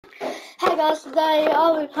Hey guys, today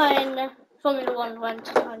I'll be playing Formula 1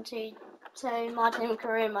 2022, my team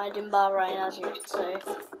career mode in Bahrain, as you can see.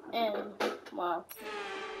 Well,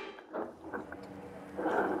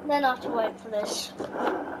 then I have to wait for this.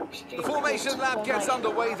 The formation lap gets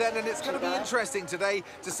underway then, and it's going to be interesting today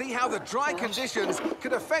to see how the dry conditions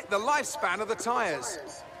could affect the lifespan of the tyres.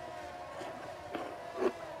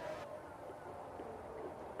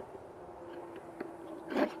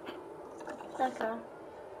 Okay.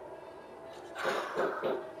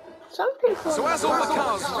 So as all the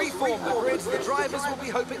cars reform the grids, the drivers will be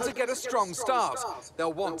hoping to get a strong start.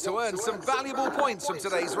 They'll want to earn some valuable points from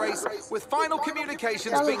today's race, with final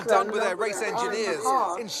communications being done with their race engineers,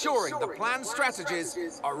 ensuring the planned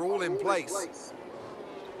strategies are all in place.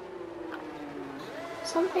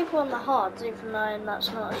 Some people on the hards, even though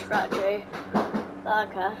that's not a strategy. But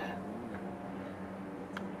okay.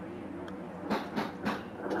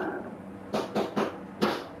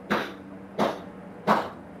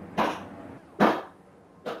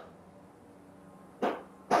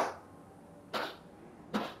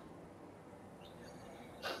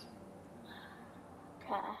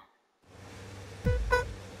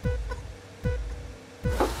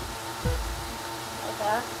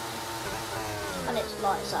 And it's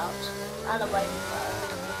lights out, and away we go.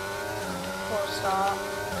 For a start.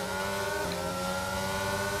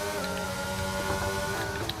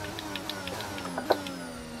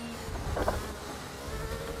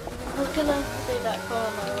 We're gonna do that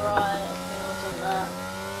corner right, if it wasn't that.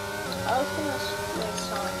 I was gonna switch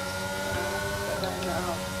sides, but then no,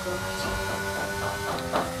 of course.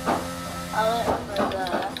 I'll let it through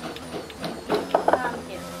there. And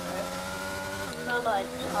get through. I feel like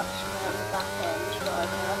touched me on the back end, but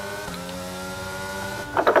okay.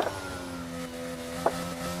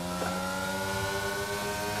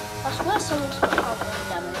 I swear someone's got covering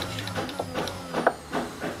damage.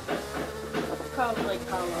 Probably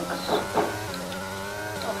colours.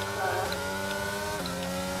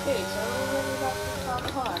 Jeez, I really like the top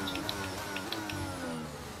part.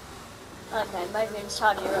 Okay, maybe in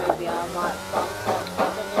Saudi Arabia I might bump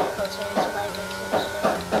up the difficulties, maybe since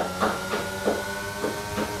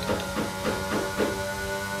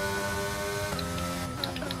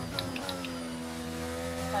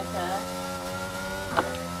okay.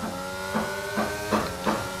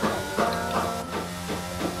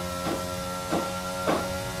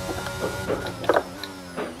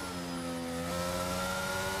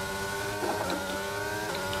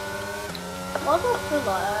 I don't feel like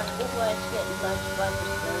I always get loads of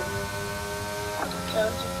focus through. So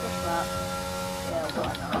let's just push that. Yeah,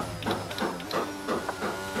 why not?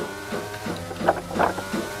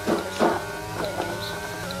 Push that. It is.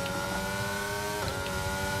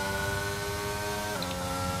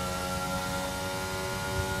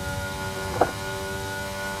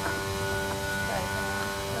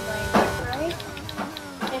 Okay,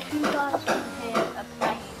 if you guys can hear a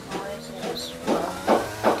plane noises, well,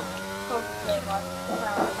 probably my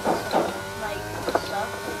parents make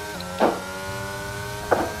stuff.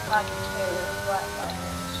 I can hear it right there.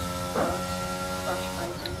 It's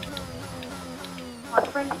frustrating. My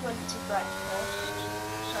friend went to breakfast,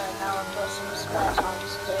 so now I've got some spare time to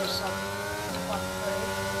do some fun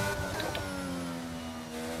food.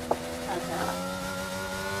 Okay.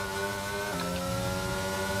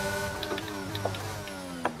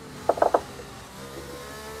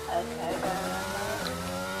 Okay, go around there.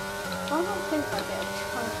 I don't think I get a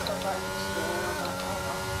chunk of bonus here on that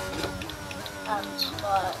other. And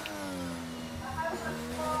like,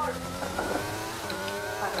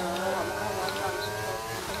 I don't know what my guns are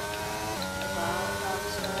talking about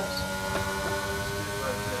downstairs.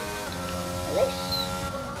 At least,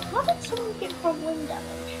 how did someone get from wind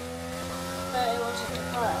damage? No, it wasn't the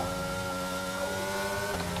fire.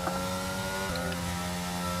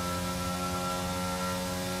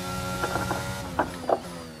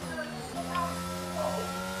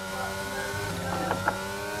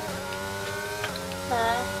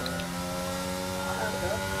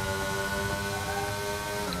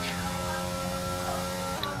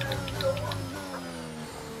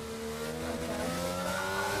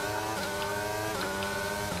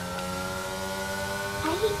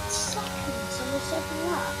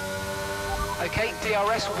 Okay,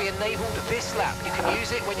 DRS will be enabled this lap. You can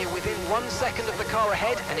use it when you're within 1 second of the car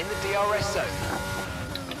ahead and in the DRS zone.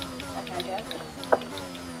 Okay, go.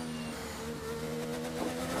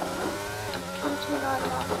 29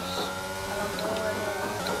 laps, and I'm already in.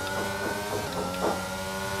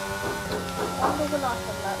 I wonder when I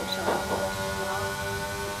can notice something now.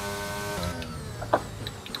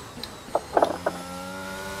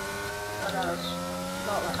 But that was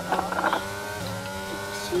not that fast.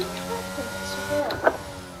 See tracking this again?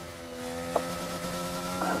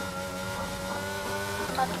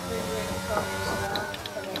 I'd be really cautious now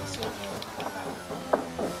for the season.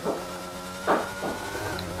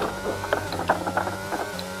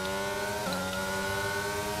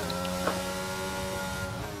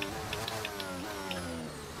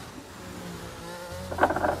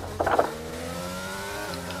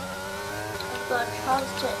 I've got a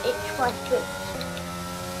chance to itch my foot.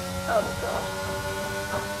 Oh god.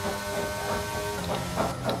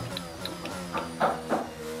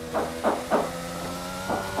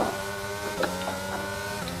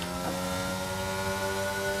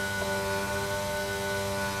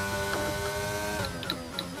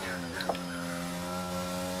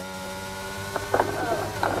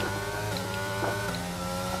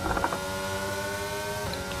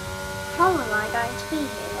 How long am I going to be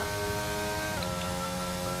here?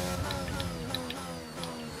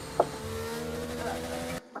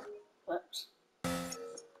 Whoops.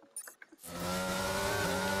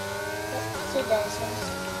 Let's see daisies.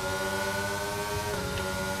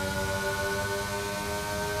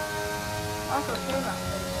 I thought you must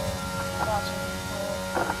be starting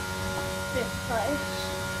for fifth place.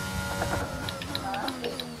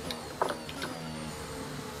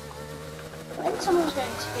 When someone's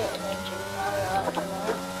going to get an engine, I don't know.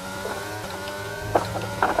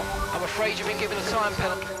 I'm afraid you've been given a time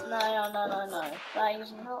penalty. No. That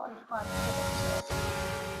is not a time penalty.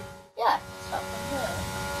 Yeah, stop from here.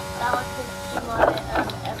 Now I can do my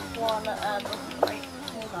F1 brake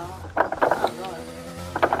corner. Oh right.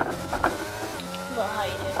 Not how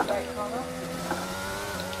you do a brake corner.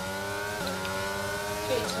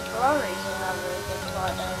 Jeez, the Ferraris will have a really good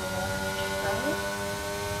ride over the straight.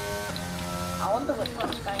 I wonder which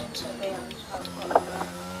one's going to be on top of that.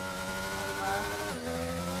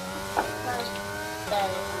 There's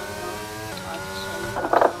barely anyone. I can see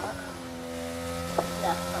that.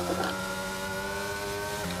 Left from that.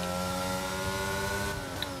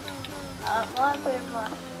 Might be my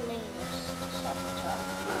cleanest sector.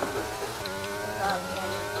 Without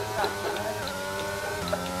getting distracted.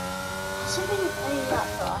 Has there been any lap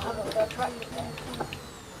that I haven't got track with it?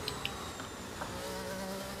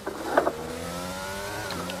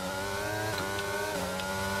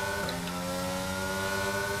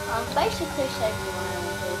 I'm basically saving my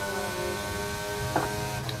own for no reason.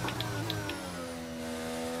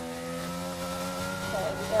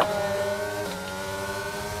 There we go.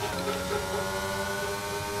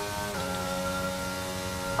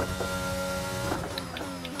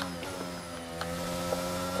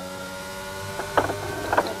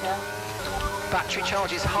 Battery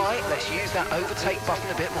charge is high. Let's use that overtake button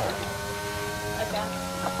a bit more. Okay.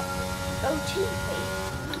 Go TV.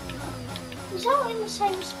 Is that in the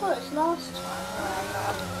same spot as last time when I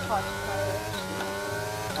tried to play it?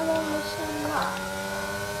 I'm on the same lap.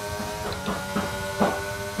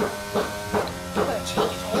 Go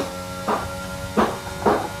TV.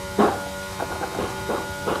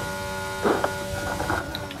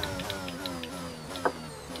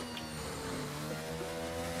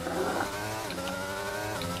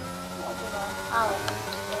 What do I? Oh,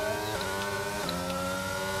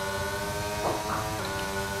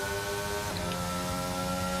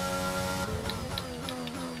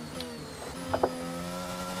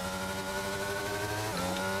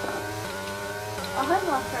 I hope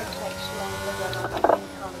my friend takes longer than I think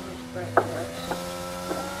on his breakfast.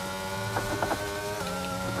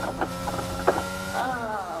 Oh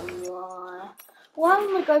my. Why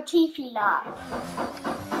am I go Tiffy lap?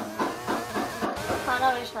 I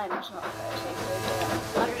know his name is not Go Tiffy,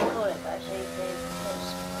 but I just call it Go Tiffy because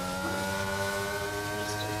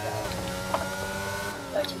he's too good.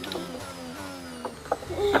 Go Tiffy.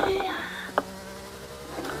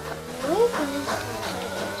 Where can this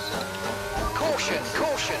Mercedes? Caution,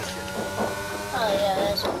 caution. Oh yeah,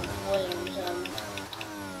 there's Williams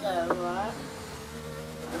there, right?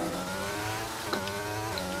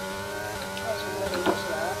 There's Williams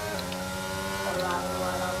there. Alright.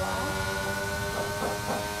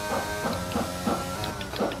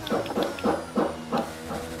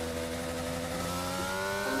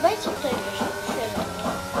 I'm basically just chilling.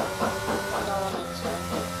 No one is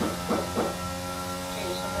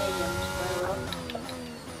Jeez, the Williams very well.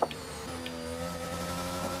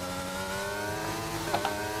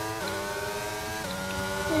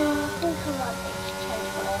 Yeah, I think I might need to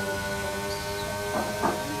change my engines.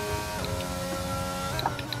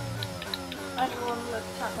 Anyone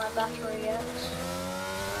looked at my battery yet?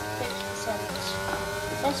 50%.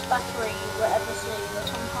 Best battery you will ever see, but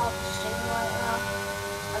I'm harvesting right now.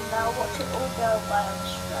 And now watch it all go by on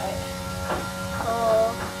straight.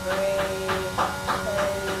 4, 3,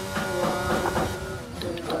 2,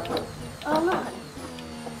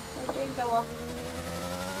 car.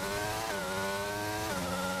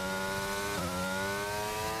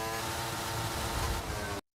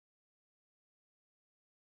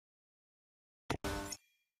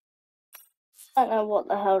 I don't know what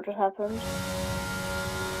the hell just happened.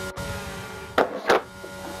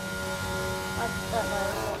 I don't know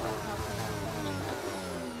what the hell happened.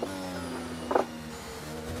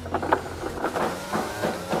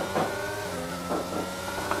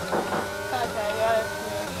 Okay, guys,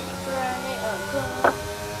 ready, go.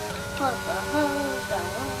 What the hell is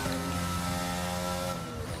going on?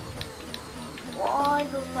 Why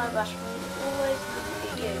does my battery always need to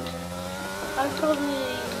be used? I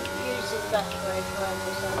probably use this battery for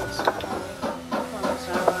everything.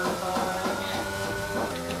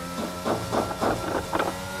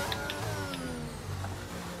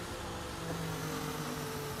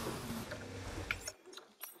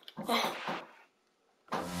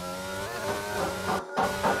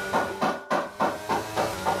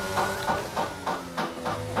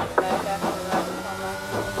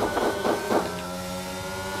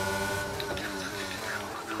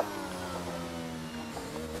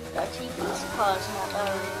 TV's car's not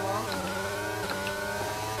there anymore.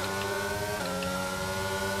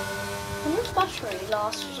 Can this battery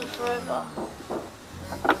last forever?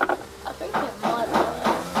 I think it might do.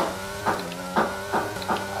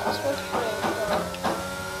 Especially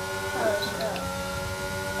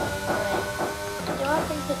do I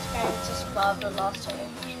think it's going to survive the last 2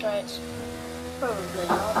 straights? Probably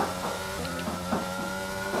not.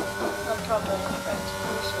 I'll probably expect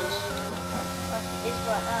pieces like it is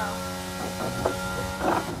right now.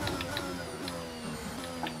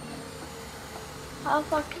 How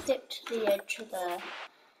have I clipped to the edge of there?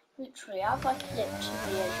 Literally, how have I clipped to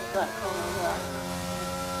the edge of that corner there?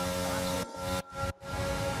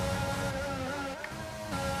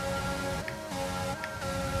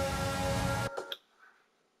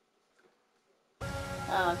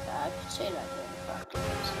 Oh, okay, I can see that being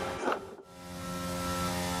practice.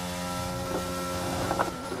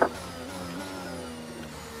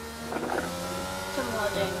 Somehow I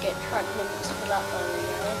didn't get track limits for that though,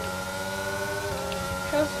 really.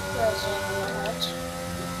 Traffic goes in on my head.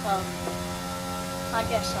 Well, I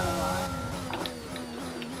guess I'm right.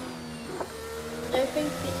 I don't think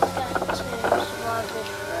it's going to survive this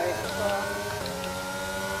road as well.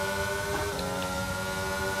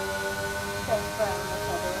 Let's around the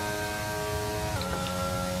puddle.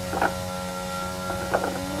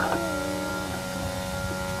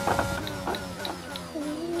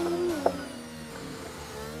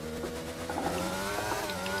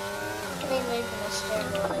 Moving the steering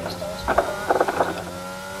wheel these days for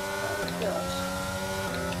good.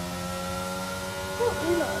 Oh,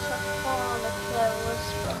 you know, it's how far the player was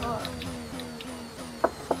behind.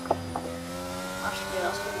 I should be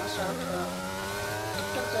asking myself that.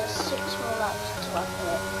 Because there's 6 more laps to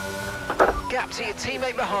hit. Gap to your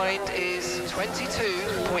teammate behind is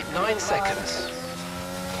 22.9 seconds.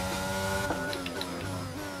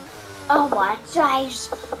 Oh my days!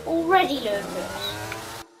 Already Lucas!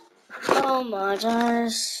 Oh my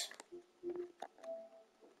days.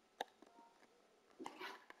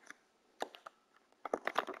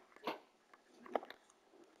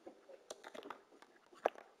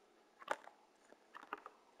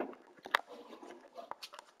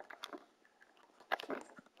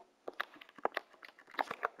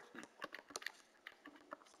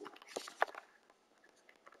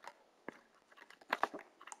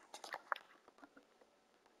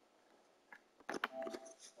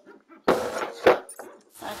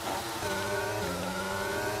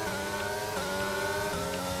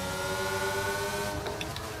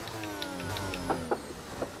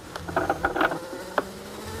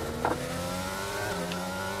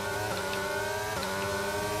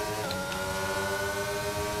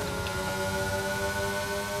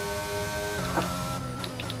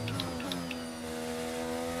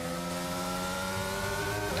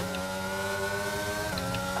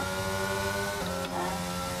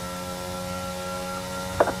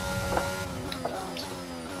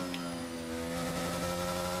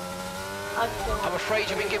 I'm afraid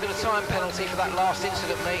you've been given a time penalty for that last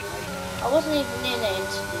incident, mate. I wasn't even in the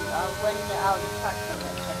incident. I went out of the track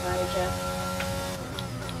limits at major.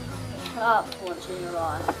 Shut up once in your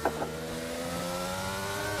life.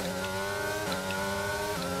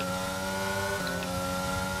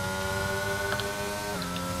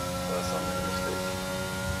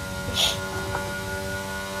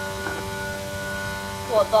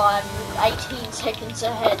 What, that I'm 18 seconds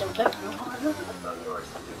ahead of everyone?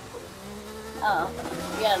 Oh,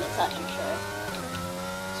 yeah, that's actually true.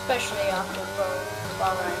 Especially after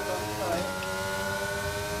Bahrain gone through.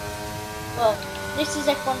 Well, this is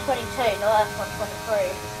F122, not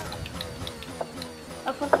F123.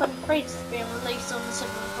 F123 is being released on the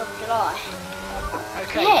 7th of July.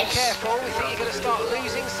 Okay, Yes. be careful. We think you're going to start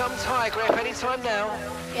losing some tyre grip any time now.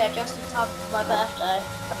 Yeah, just in time for my birthday.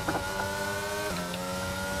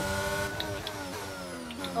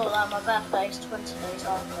 Although my birthday is 20 days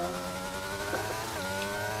after.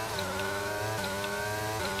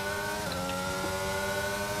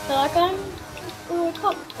 Should I go into the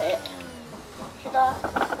cockpit? Should I?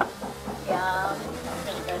 Yeah, I'm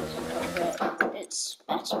gonna go into the cockpit. It's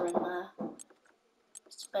better in there.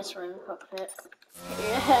 It's better in the cockpit.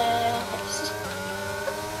 Yes!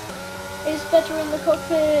 It's better in the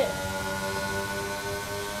cockpit!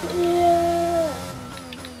 Yeah!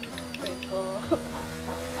 Pretty cool.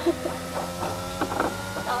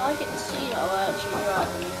 Now I get to see how I actually drive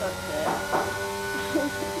in the cockpit.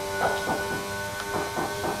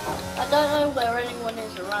 I don't know where anyone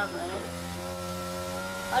is around me.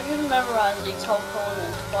 I just memorised these whole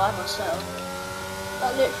corners by myself.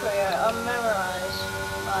 Like literally, I memorised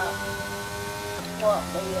what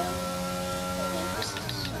the thing is. This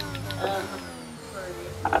is really.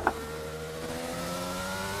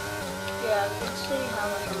 Yeah, I can see how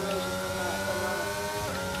much I'm losing from that at the moment.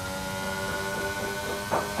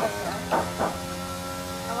 Okay.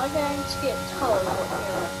 Am I going to get told what gear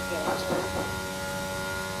I have to get into?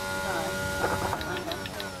 No. Okay.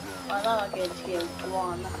 I know I get to gear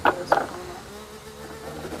 1 for this corner.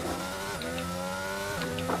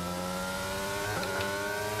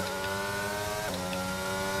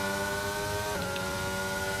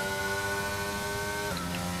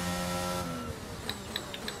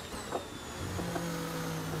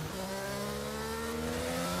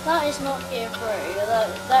 That is not gear 3,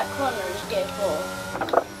 that corner is gear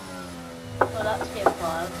 4. Well, that's gear 5,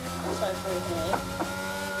 so through here.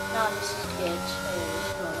 Now this is gear 2, this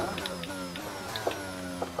corner.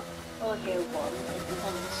 Or gear 1, it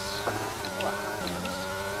depends what happens.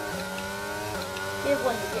 Gear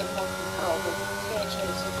 1 you get more control, but gear 2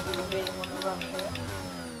 is if you really want to rush it.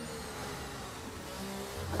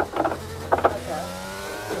 Okay.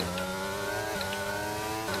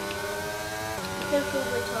 Careful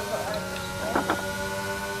which I've got over today.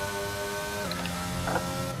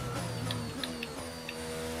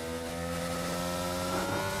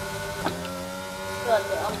 God,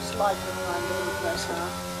 I'm sliding around all the place now.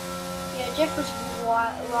 Yeah, Jeff was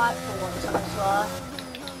right for once in his life.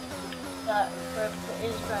 That grip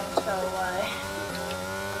is going to go away.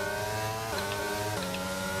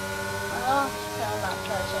 Oh, turn that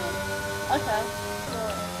 13. Okay.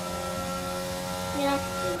 Well, yeah, I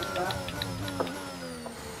can deal with that.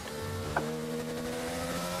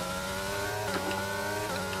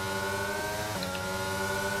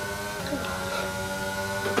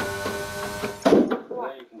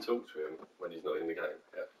 You can talk to him when he's not in the game,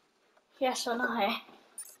 yeah? Yes, I know. You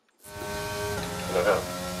know how?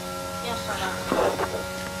 Yes, I know.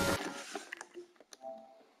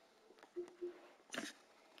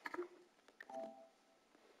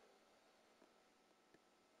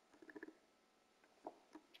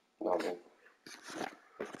 Nothing.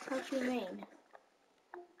 What do you mean?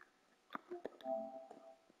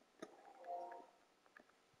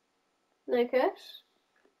 Lucas?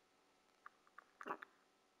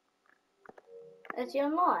 Is he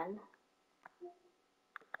online?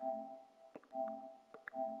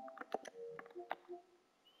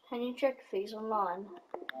 Can you check if he's online?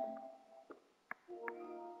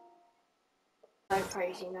 Go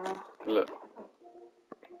crazy now. Look.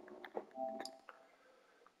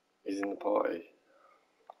 He's in the party.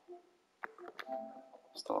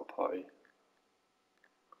 Start party.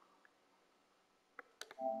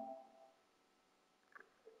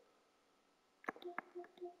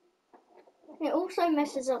 It also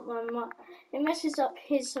messes up my it messes up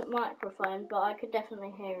his microphone, but I could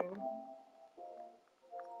definitely hear him.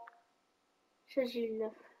 Says you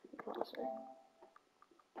left the party.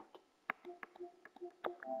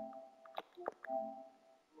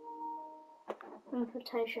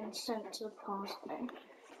 Invitation sent to the party.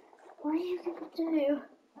 What are you gonna do?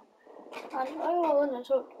 I know I want to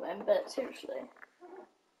talk to him, but seriously.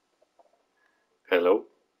 Hello?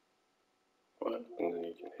 Right, and then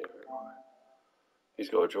you can hear it, right? He's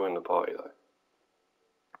got to join the party, though.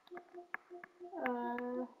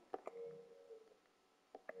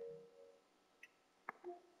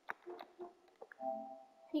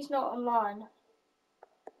 He's not online.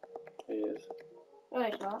 He is. No,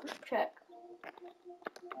 he's not. Check.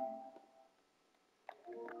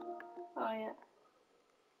 Oh, yeah.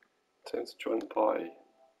 Tell him to join the party.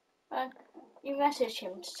 You messaged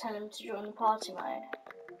him to tell him to join the party, mate.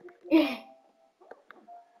 Yeah.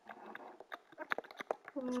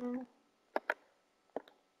 Mm.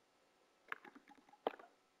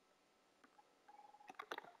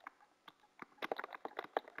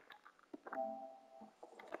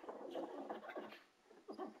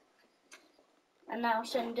 And now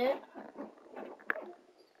send it.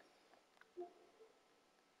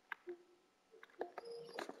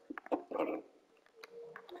 Hold on.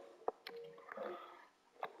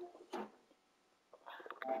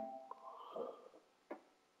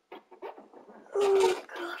 Oh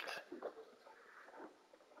God.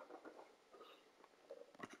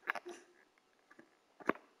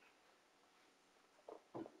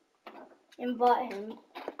 Invite him.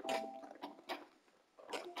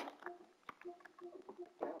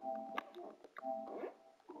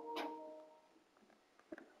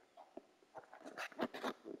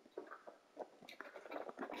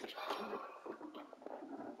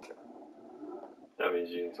 That means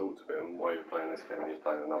you can talk to him while you're playing this game and he's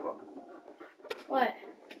playing another. Wait,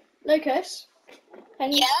 Lucas,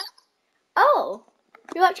 can you? Yeah. Oh,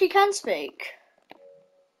 you actually can speak.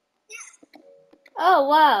 Oh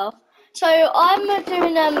wow. So I'm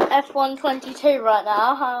doing F122 right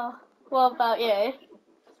now. What about you?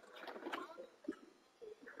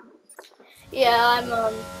 Yeah,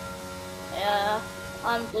 yeah,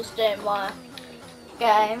 I'm just doing my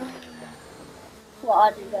game. What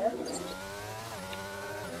I do best.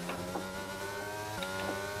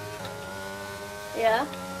 Yeah.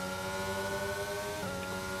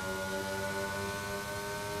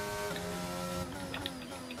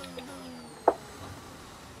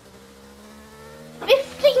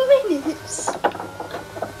 "15 minutes."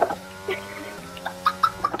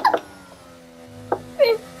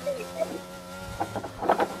 15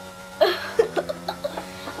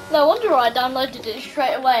 No wonder I downloaded it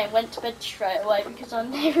straight away and went to bed straight away because I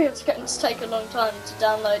knew it was going to take a long time to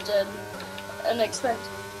download an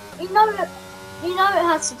expensive. You know it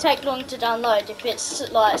has to take long to download if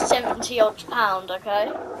it's like 70 odd pound,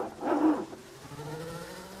 okay?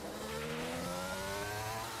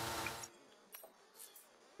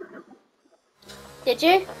 Did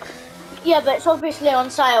you? Yeah, but it's obviously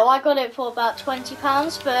on sale. I got it for about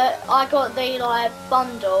 £20, but I got the like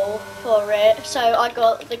bundle for it, so I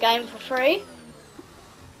got the game for free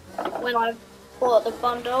when I bought the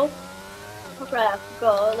bundle. Okay, I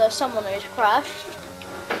forgot. There's someone who's crashed.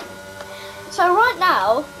 So right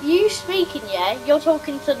now, you speaking, yeah, you're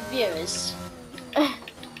talking to the viewers.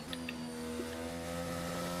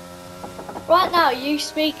 Right now, you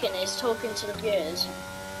speaking is talking to the viewers.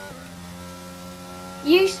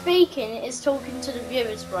 You speaking is talking to the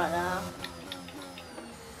viewers right now.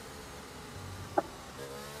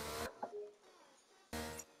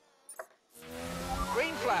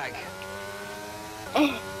 Green flag.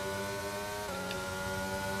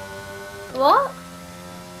 What?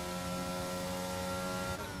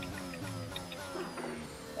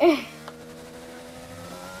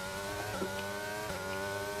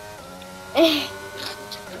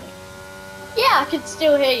 Yeah, I can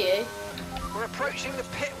still hear you. We're approaching the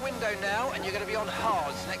pit window now, and you're going to be on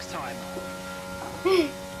hards next time.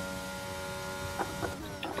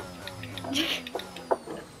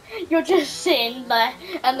 You're just sitting there,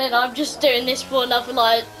 and then I'm just doing this for another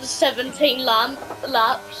like 17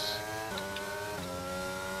 laps.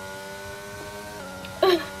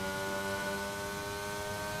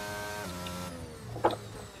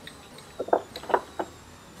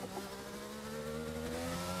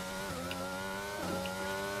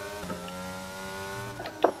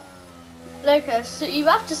 Lucas, you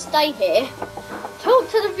have to stay here. Talk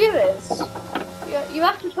to the viewers. You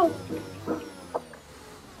have to talk.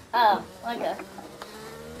 Oh, okay.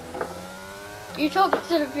 You talk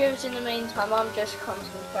to the viewers in the meantime, I'm just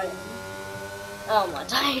concentrating. Oh my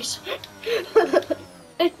days.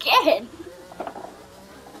 Again.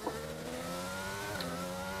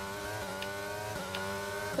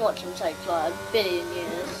 Watch him take like a billion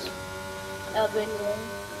years. A billion.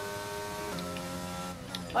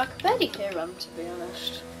 I could barely hear him, to be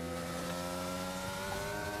honest.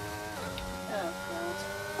 Oh god.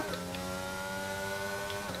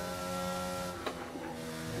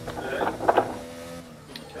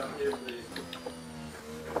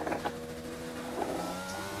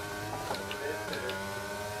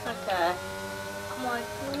 Okay. My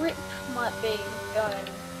grip might be going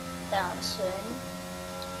down soon.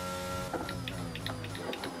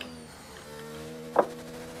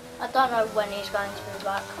 I don't know when he's going to be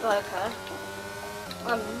back, but okay.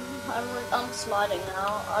 I'm sliding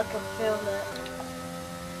now. I can feel it.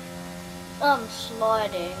 I'm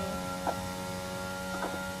sliding.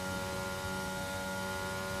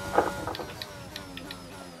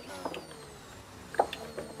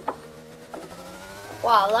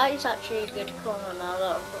 Wow, that is actually a good corner now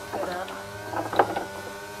that I've got good at.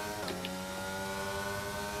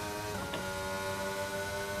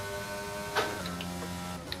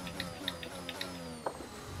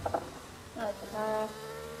 Okay.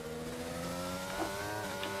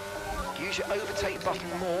 Use your overtake button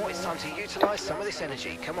more. It's time to utilise some of this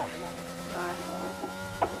energy. Come on.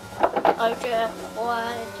 Okay,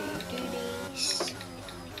 why do you do this?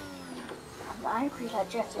 I'm angry that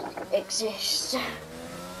Jeff exists.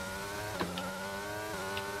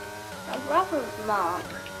 I'd rather Mark.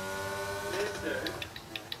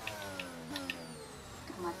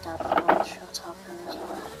 My dad won't shut up as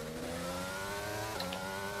well.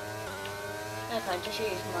 Okay, just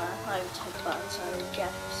use my overtake button so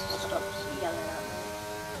Jeff stops yelling at me.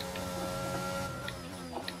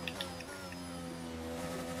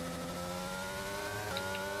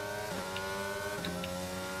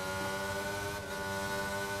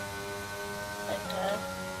 Okay.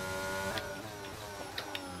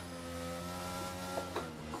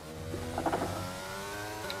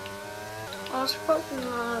 I was probably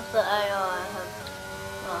none of the AI have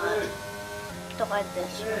died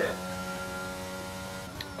this year.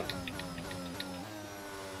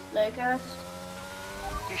 Logos?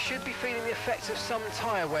 You should be feeling the effects of some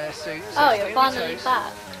tyre wear soon. So Oh, stay you're on your finally toes.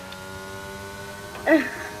 back.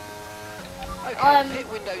 Okay, pit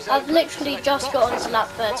windows I've open. literally Select just got boxes. onto lap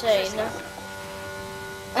 13.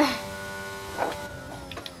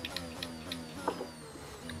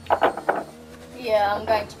 Yeah, I'm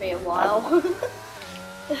going to be a while.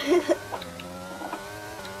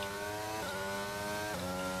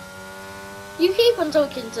 You keep on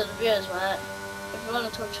talking to the viewers, mate. If you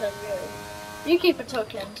want to talk to the viewers. You keep on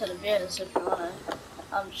talking to the viewers if you want to.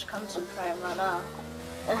 I'm just concentrating right now.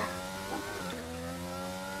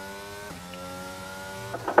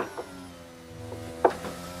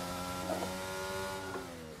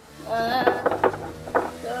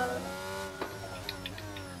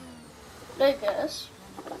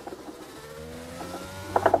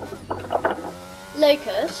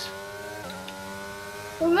 Lucas,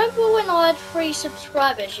 remember when I had 3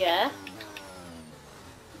 subscribers, yeah?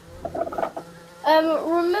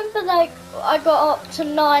 Remember like I got up to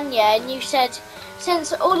 9, yeah, and you said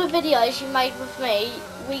since all the videos you made with me,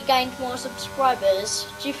 we gained more subscribers.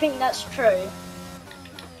 Do you think that's true?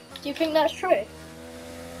 Do you think that's true?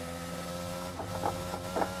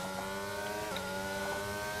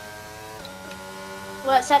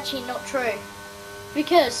 Well, it's actually not true.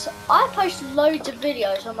 Because I post loads of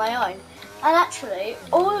videos on my own. And actually,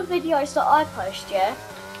 all the videos that I post, yeah,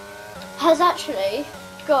 has actually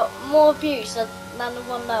got more views than the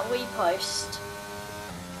one that we post.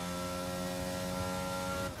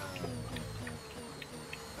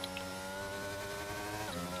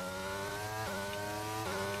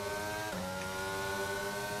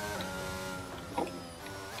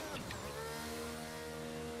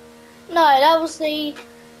 No,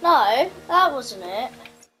 that wasn't it.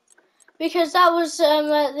 Because that was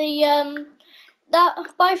that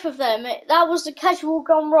both of them. That was the casual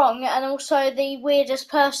gone wrong, and also the weirdest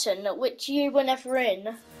person, which you were never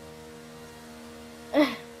in.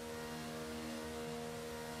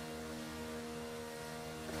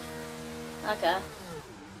 Okay.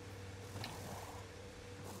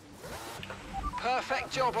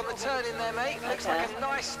 Perfect job on the turn in there, mate. Looks like a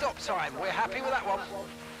nice stop time. We're happy with that one.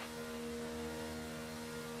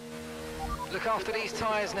 Look after these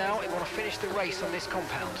tyres now. We want to finish the race on this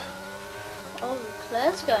compound. Oh,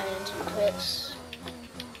 Claire's going into the pits.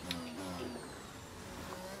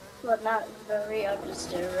 But not very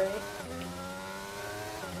understeery.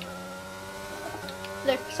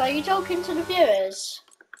 Look, so are you talking to the viewers?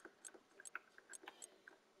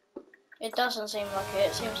 It doesn't seem like it.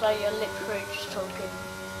 It seems like you're literally just talking.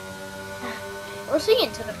 Or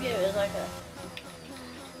singing to the viewers, okay.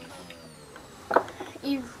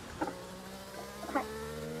 You've...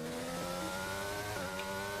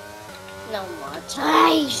 No more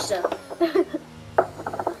taste!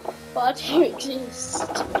 Why do you exist?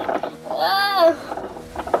 Ah!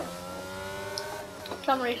 For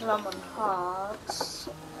some reason I'm on hearts.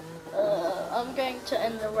 I'm going to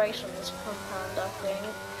end the race on this compound, I think.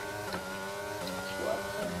 That's what I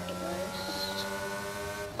think the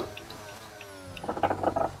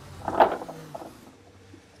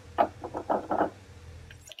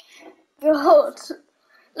most. God!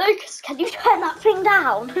 Lucas, can you turn that thing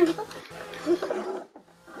down?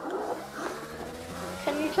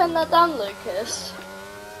 Can you turn that down, Lucas?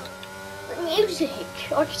 The music!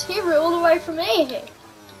 I could hear it all the way from here.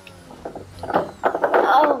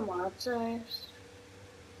 Oh my days.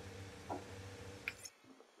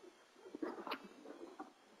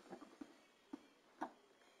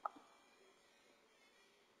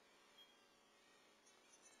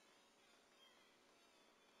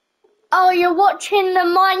 Oh, you're watching the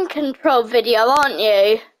mind control video, aren't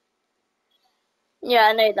you? Yeah,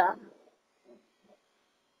 I know that.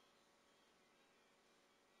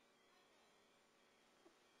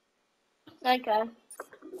 Okay.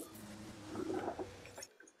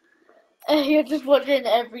 You're just watching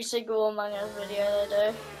every single Among Us video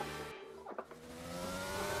they do.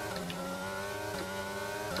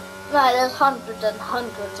 No, there's hundreds and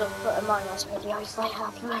hundreds of Among Us videos they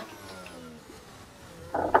have. Look.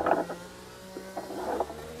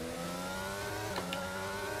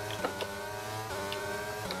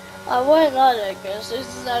 I won't lie though, because this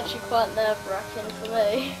is actually quite nerve-wracking for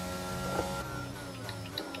me.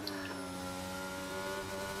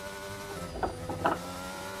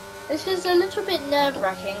 This is a little bit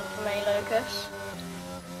nerve-wracking for me, Lucas.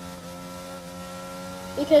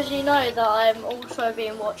 Because you know that I'm also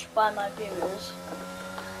being watched by my viewers.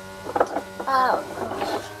 Oh,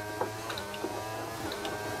 God.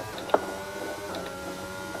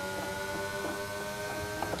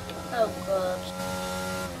 Oh, God.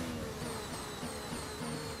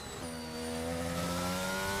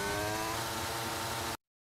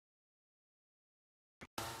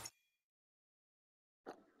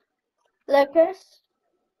 Lucas?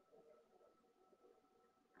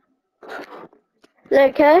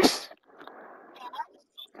 Lucas?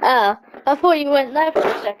 Oh, I thought you went there for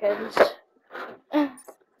a second.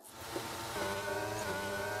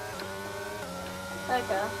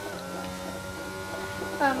 Okay.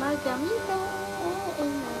 I'm a gummy bear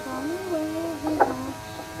in a gummy bear.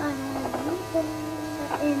 I'm a gummy bear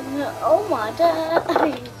in a... Oh my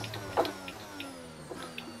days.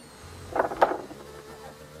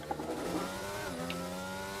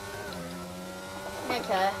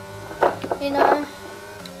 Okay. You know...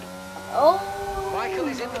 Oh... Michael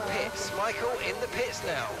is in the pits. Michael in the pits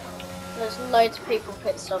now. There's loads of people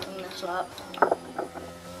pit stopping this lap.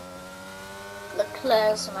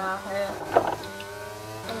 Leclerc's now here.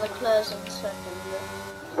 And Leclerc's in second.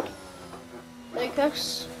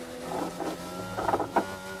 Lucas?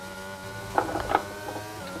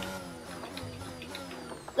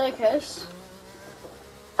 Lucas?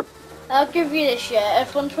 I'll give you this, yeah.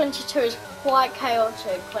 F122 is quite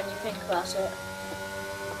chaotic when you think about it.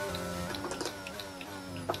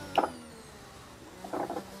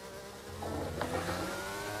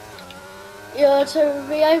 Yeah, to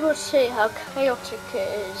be able to see how chaotic it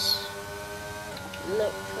is,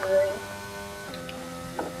 look through.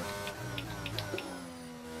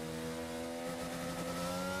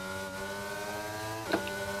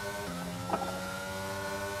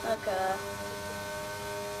 Okay.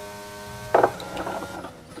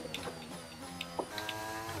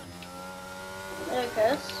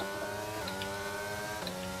 Lucas.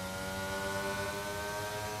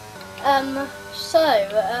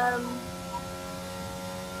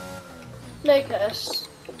 Lucas,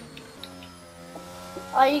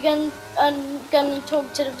 are you going to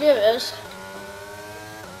talk to the viewers?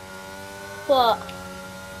 What?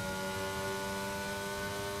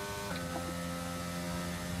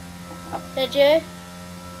 Did you?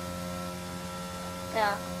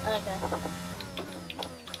 Yeah, okay.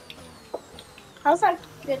 How's that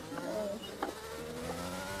good?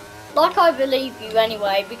 Like, I believe you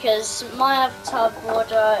anyway, because my avatar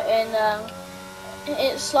border in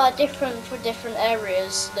it's like different for different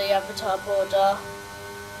areas, the avatar border.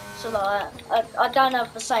 So like, I don't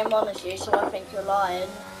have the same one as you, so I think you're lying.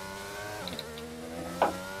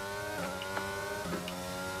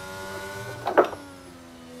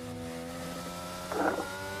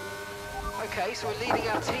 Okay, so we're leading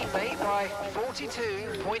our teammate by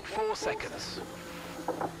 42.4 seconds.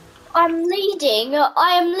 I am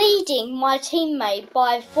leading my teammate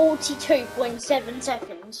by 42.7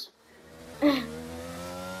 seconds.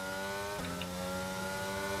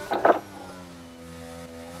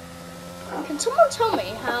 Can someone tell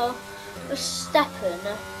me how Verstappen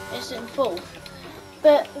is in fourth,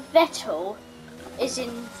 but Vettel is in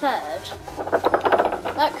third?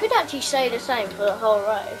 That could actually say the same for the whole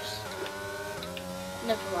race.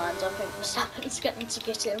 Never mind, I think Verstappen's going to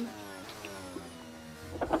get him.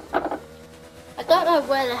 I don't know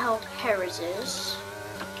where the hell Perez is.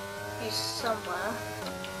 He's somewhere.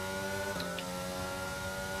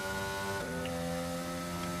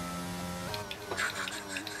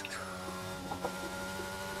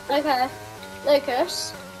 Okay,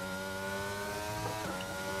 Lucas,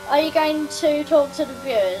 are you going to talk to the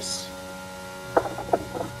viewers?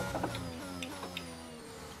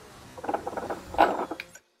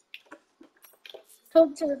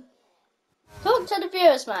 Talk to the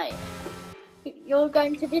viewers, mate. You're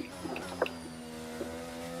going to do.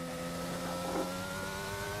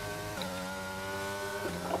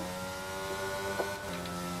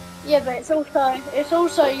 Yeah, but it's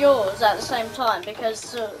also yours at the same time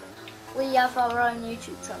because we have our own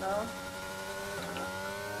YouTube channel.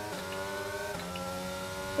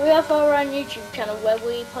 We have our own YouTube channel where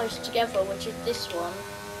we post together, which is this one.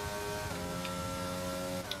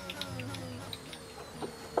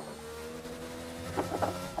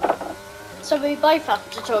 So we both have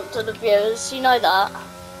to talk to the viewers, you know that?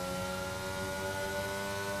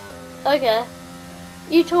 Okay.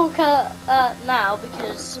 You talk now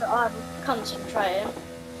because I'm concentrating.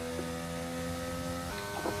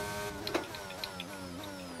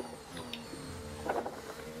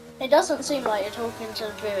 It doesn't seem like you're talking to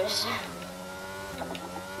the viewers.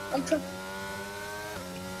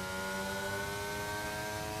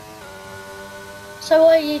 So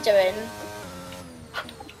what are you doing?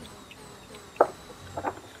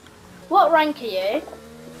 What rank are you?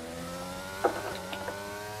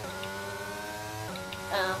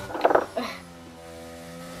 Oh.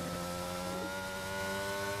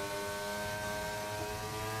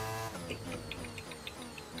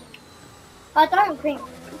 I don't think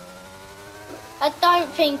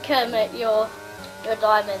your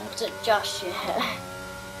diamond just yet.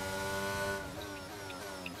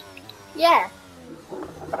 Yeah.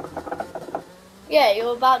 Yeah,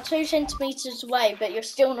 you're about 2 centimeters away, but you're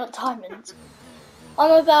still not diamond.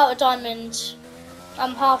 I'm about a diamond.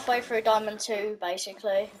 I'm halfway through diamond 2,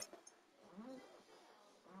 basically.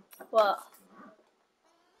 What?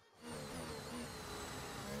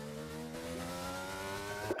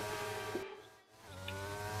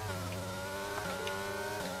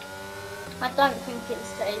 I don't think it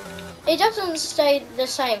stays. It doesn't stay the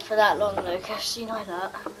same for that long, Lucas. You know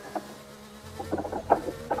that.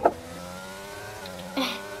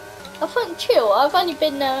 I think chill. I've only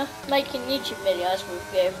been making YouTube videos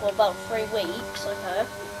with you for about 3 weeks. Okay.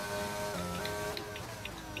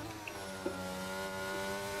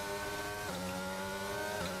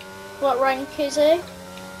 What rank is he?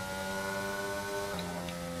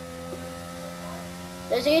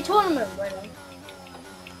 Is he a tournament winner?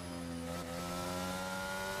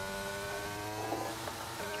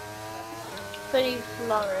 Pretty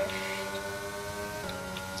flourish.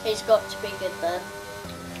 He's got to be good then.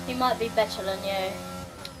 He might be better than you.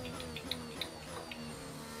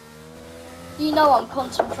 You know I'm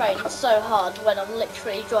concentrating so hard when I'm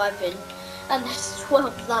literally driving and there's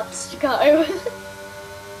 12 laps to go.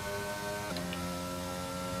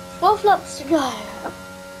 12 laps to go.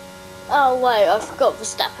 Oh wait, I forgot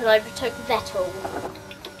Verstappen overtook Vettel.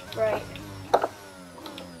 Right.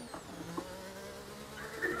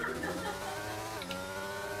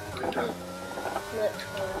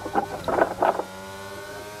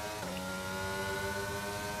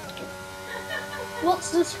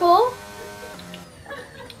 What's the score?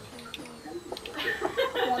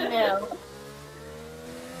 1-0.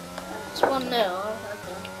 It's 1-0.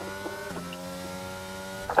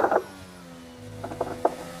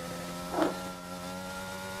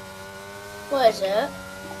 What is it?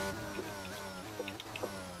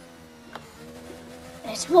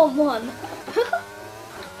 It's 1-1.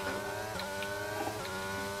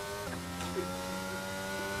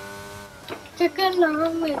 Took a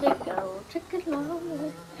long way to go, took a long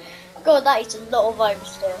way. God, that is a lot of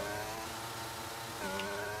oversteer.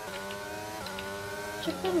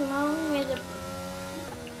 Took a long way to...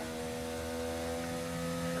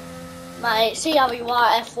 Mate, see how you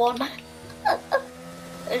are at F1.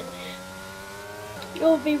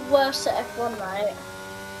 You'll be worse at F1, mate.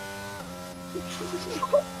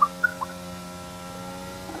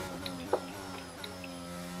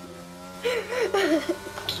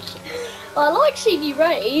 I like seeing you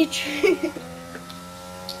rage.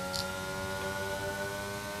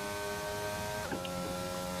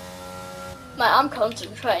 Mate, I'm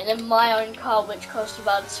concentrating in my own car, which cost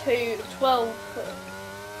about 12.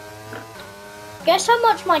 Guess how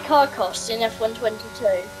much my car costs in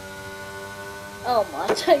F122? Oh my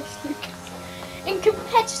days, Lucas. In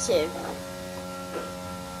competitive.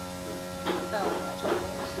 Oh my days.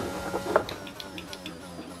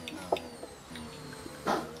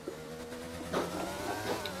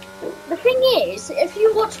 The thing is, if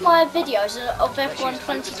you watch my videos of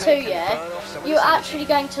F122, yeah, you're actually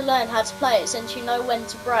going to learn how to play it since you know when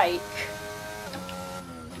to brake.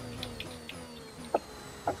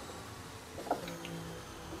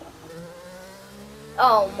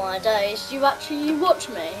 Oh my days, you watch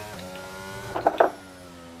me?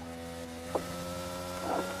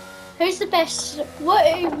 Who's the best? What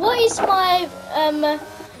is my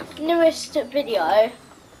newest video?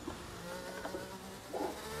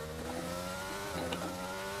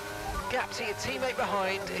 gap to your teammate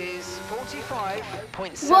behind is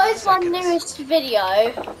 45.7 What is my seconds. newest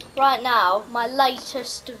video right now? My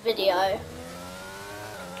latest video.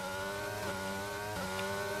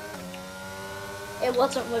 It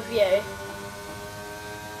wasn't with you.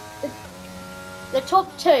 The top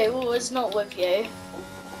 2 was not with you.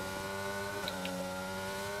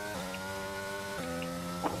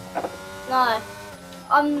 No,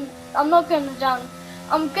 I'm not gonna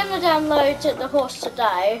I'm gonna download the horse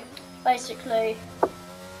today, basically.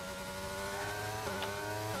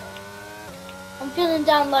 I'm gonna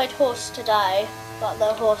download horse today, like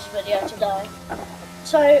the horse video today.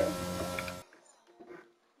 So,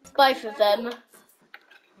 both of them.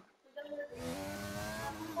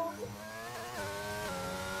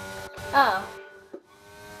 Ah.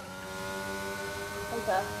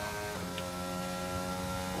 Okay.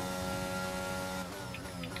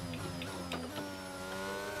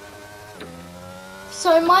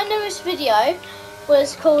 So my newest video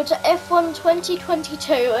was called F1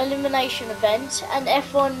 2022 Elimination Event and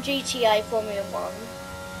F1 GTA Formula 1.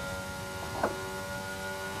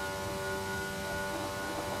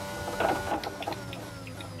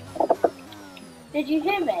 Did you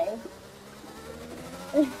hear me?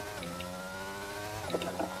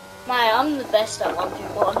 Mate, I'm the best at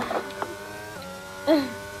 1v1.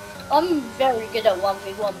 I'm very good at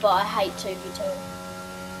 1v1, but I hate 2v2.